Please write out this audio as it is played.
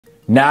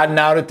Nodding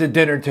out at the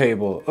dinner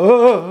table.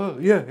 Oh,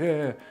 yeah,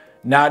 yeah.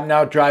 Nodding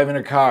out driving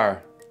a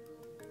car.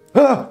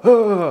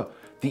 The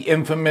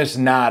infamous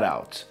nod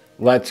outs.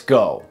 Let's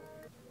go.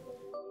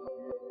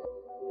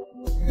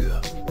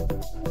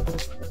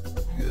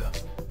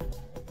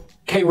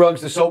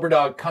 K-Rugs, the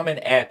Soberdog, coming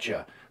at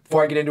you.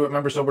 Before I get into it,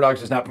 remember Soberdogs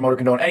does not promote or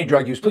condone any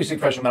drug use. Please seek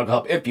professional medical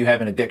help if you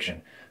have an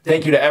addiction.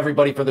 Thank you to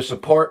everybody for the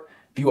support.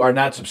 If you are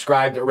not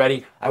subscribed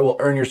already, I will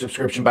earn your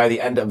subscription by the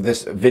end of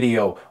this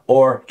video.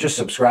 Or just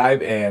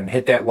subscribe and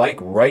hit that like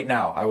right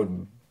now. I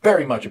would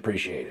very much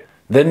appreciate it.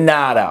 The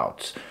nod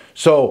outs.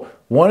 So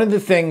one of the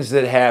things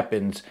that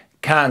happens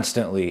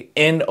constantly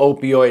in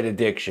opioid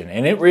addiction,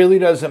 and it really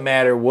doesn't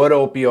matter what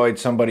opioid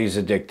somebody's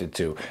addicted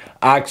to.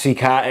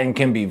 Oxycontin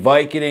can be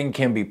Vicodin,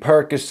 can be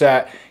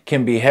Percocet,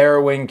 can be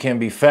heroin, can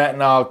be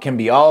fentanyl, can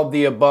be all of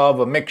the above,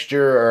 a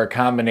mixture or a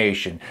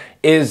combination,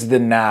 is the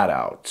nod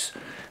outs.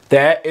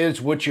 That is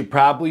what you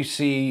probably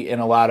see in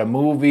a lot of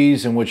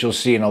movies and what you'll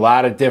see in a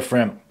lot of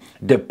different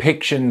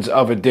depictions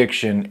of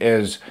addiction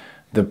is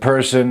the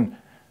person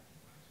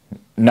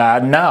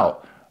nodding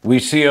out. We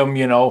see them,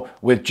 you know,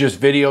 with just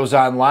videos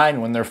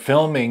online when they're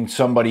filming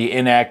somebody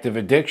in active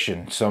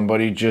addiction.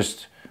 Somebody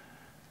just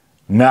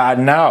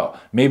nodding out.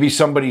 Maybe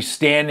somebody's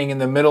standing in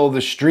the middle of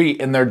the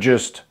street and they're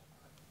just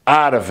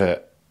out of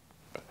it.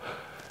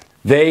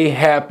 They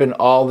happen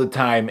all the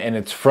time, and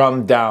it's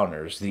from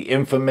downers, the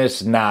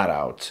infamous nod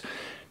outs.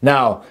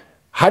 Now,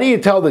 how do you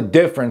tell the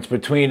difference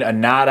between a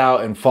nod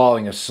out and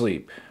falling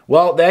asleep?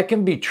 Well, that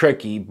can be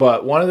tricky,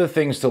 but one of the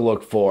things to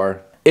look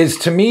for is,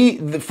 to me,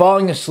 the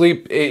falling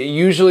asleep, it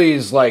usually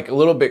is like a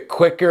little bit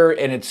quicker,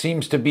 and it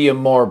seems to be a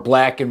more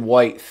black and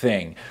white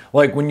thing.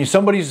 Like when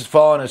somebody's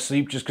falling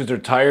asleep just because they're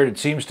tired, it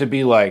seems to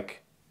be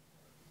like,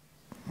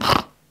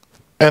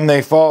 and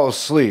they fall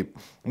asleep.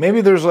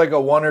 Maybe there's like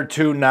a 1 or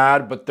 2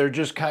 nod, but they're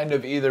just kind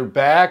of either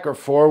back or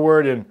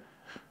forward and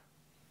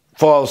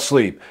fall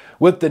asleep.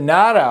 With the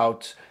nod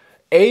outs,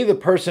 A, the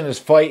person is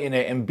fighting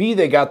it, and B,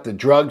 they got the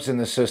drugs in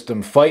the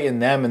system fighting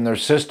them in their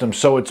system.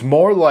 So it's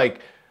more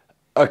like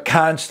a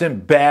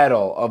constant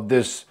battle of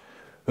this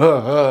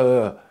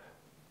nodding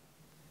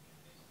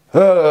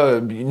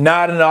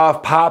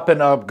off,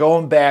 popping up,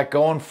 going back,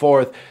 going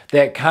forth,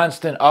 that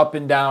constant up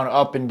and down,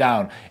 up and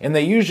down. And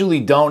they usually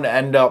don't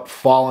end up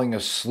falling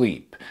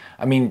asleep.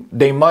 I mean,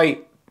 they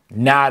might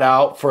nod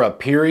out for a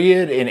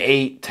period, an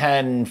 8,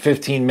 10,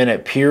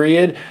 15-minute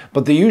period,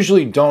 but they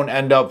usually don't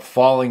end up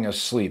falling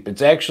asleep.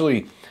 It's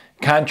actually,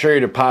 contrary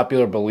to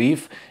popular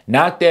belief,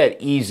 not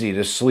that easy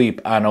to sleep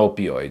on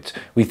opioids.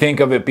 We think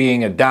of it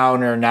being a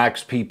downer,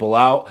 knocks people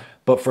out,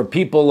 but for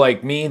people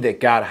like me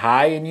that got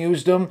high and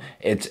used them,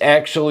 it's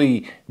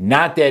actually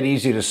not that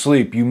easy to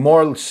sleep. You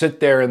more sit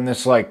there in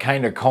this like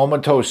kind of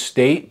comatose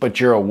state, but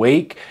you're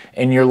awake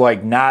and you're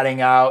like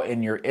nodding out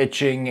and you're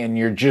itching and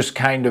you're just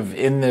kind of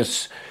in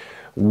this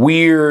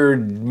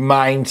weird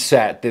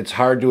mindset that's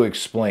hard to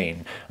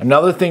explain.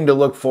 Another thing to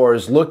look for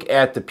is look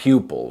at the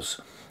pupils.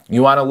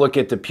 You want to look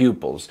at the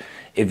pupils.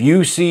 If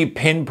you see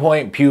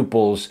pinpoint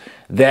pupils,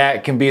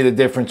 that can be the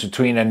difference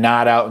between a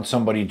nod out and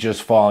somebody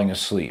just falling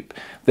asleep.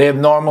 They have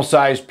normal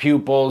sized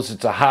pupils,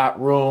 it's a hot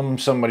room,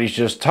 somebody's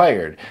just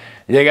tired.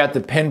 They got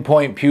the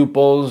pinpoint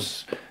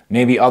pupils,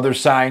 maybe other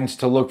signs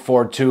to look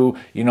for too.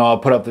 You know, I'll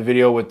put up the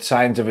video with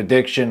signs of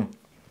addiction.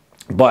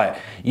 But,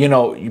 you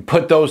know, you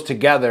put those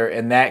together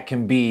and that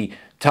can be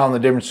telling the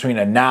difference between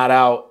a nod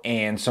out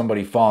and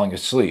somebody falling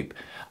asleep.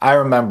 I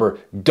remember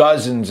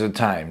dozens of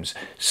times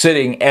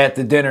sitting at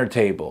the dinner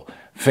table,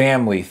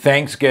 family,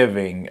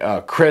 Thanksgiving,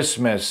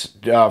 Christmas,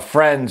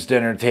 friends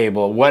dinner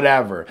table,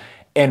 whatever,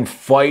 and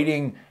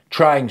fighting,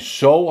 trying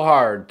so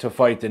hard to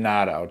fight the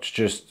nod outs.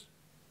 Just,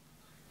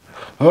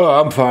 oh,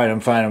 I'm fine, I'm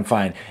fine, I'm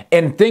fine.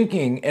 And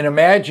thinking and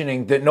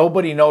imagining that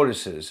nobody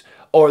notices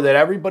or that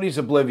everybody's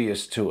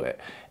oblivious to it.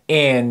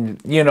 And,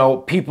 you know,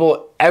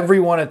 people,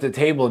 everyone at the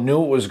table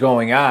knew what was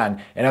going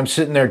on, and I'm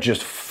sitting there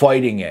just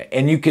fighting it.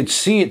 And you could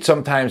see it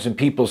sometimes in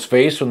people's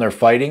face when they're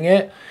fighting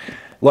it.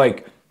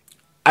 Like,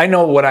 I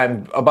know when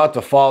I'm about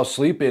to fall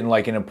asleep in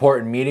like an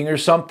important meeting or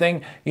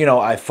something, you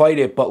know, I fight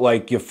it, but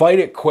like you fight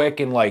it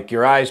quick and like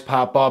your eyes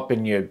pop up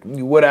and you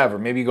whatever,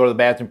 maybe you go to the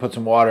bathroom, put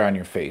some water on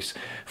your face.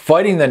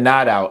 Fighting the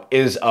nod out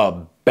is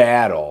a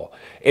battle.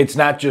 It's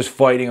not just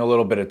fighting a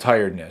little bit of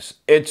tiredness.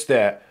 It's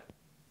that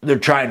they're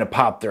trying to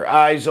pop their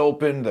eyes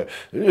open.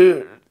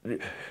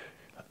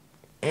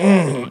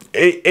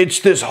 It's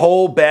this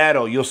whole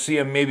battle. You'll see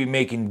them maybe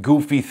making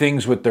goofy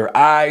things with their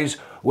eyes,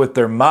 with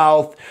their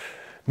mouth.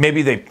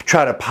 Maybe they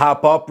try to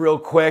pop up real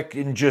quick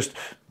and just,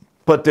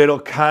 but it'll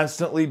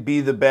constantly be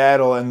the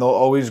battle, and they'll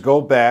always go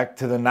back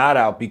to the nod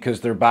out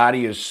because their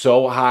body is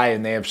so high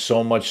and they have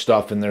so much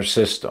stuff in their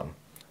system.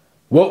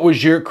 What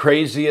was your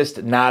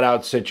craziest nod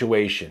out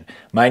situation?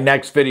 My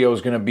next video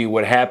is going to be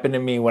what happened to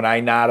me when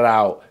I nodded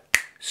out.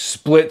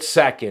 Split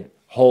second,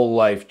 whole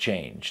life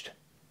changed.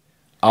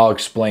 I'll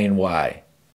explain why.